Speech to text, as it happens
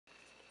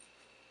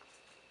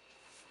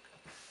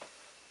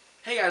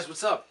Hey guys,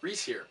 what's up?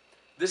 Reese here.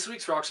 This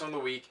week's rock song of the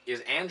week is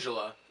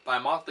Angela by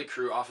Motley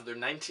Crue off of their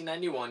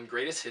 1991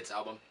 greatest hits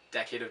album,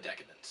 Decade of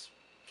Decadence.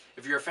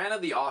 If you're a fan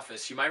of The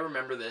Office, you might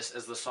remember this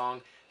as the song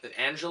that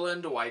Angela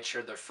and Dwight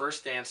shared their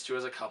first dance to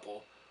as a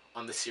couple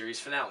on the series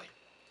finale.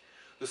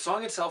 The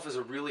song itself is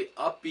a really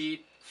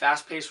upbeat,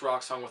 fast-paced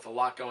rock song with a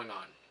lot going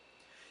on.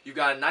 You've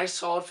got a nice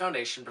solid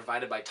foundation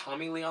provided by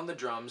Tommy Lee on the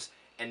drums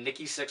and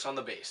Nikki Sixx on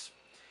the bass.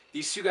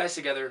 These two guys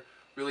together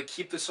really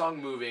keep the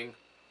song moving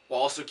while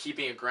also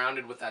keeping it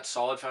grounded with that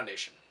solid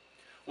foundation.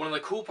 One of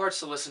the cool parts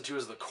to listen to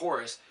is the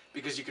chorus,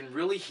 because you can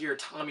really hear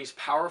Tommy's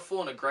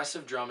powerful and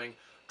aggressive drumming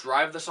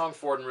drive the song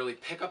forward and really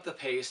pick up the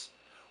pace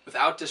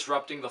without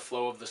disrupting the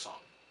flow of the song.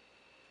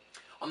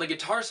 On the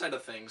guitar side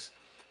of things,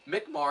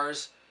 Mick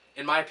Mars,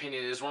 in my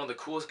opinion, is one of the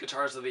coolest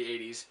guitarists of the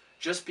 80s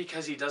just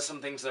because he does some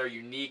things that are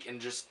unique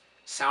and just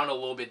sound a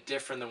little bit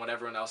different than what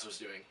everyone else was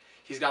doing.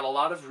 He's got a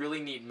lot of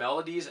really neat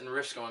melodies and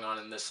riffs going on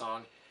in this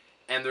song,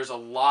 and there's a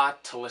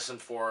lot to listen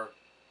for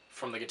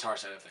from the guitar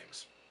side of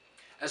things.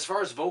 As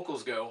far as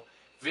vocals go,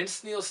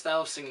 Vince Neil's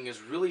style of singing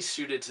is really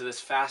suited to this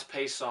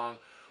fast-paced song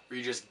where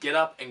you just get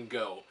up and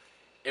go.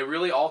 It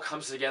really all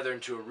comes together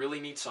into a really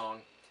neat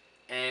song,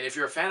 and if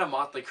you're a fan of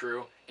Motley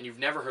Crue and you've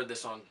never heard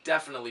this song,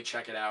 definitely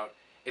check it out.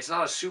 It's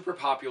not a super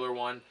popular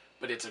one,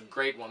 but it's a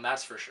great one,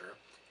 that's for sure.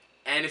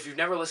 And if you've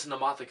never listened to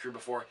Motley Crue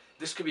before,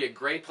 this could be a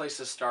great place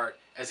to start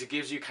as it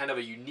gives you kind of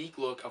a unique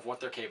look of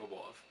what they're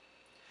capable of.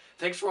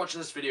 Thanks for watching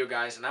this video,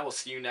 guys, and I will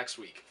see you next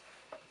week.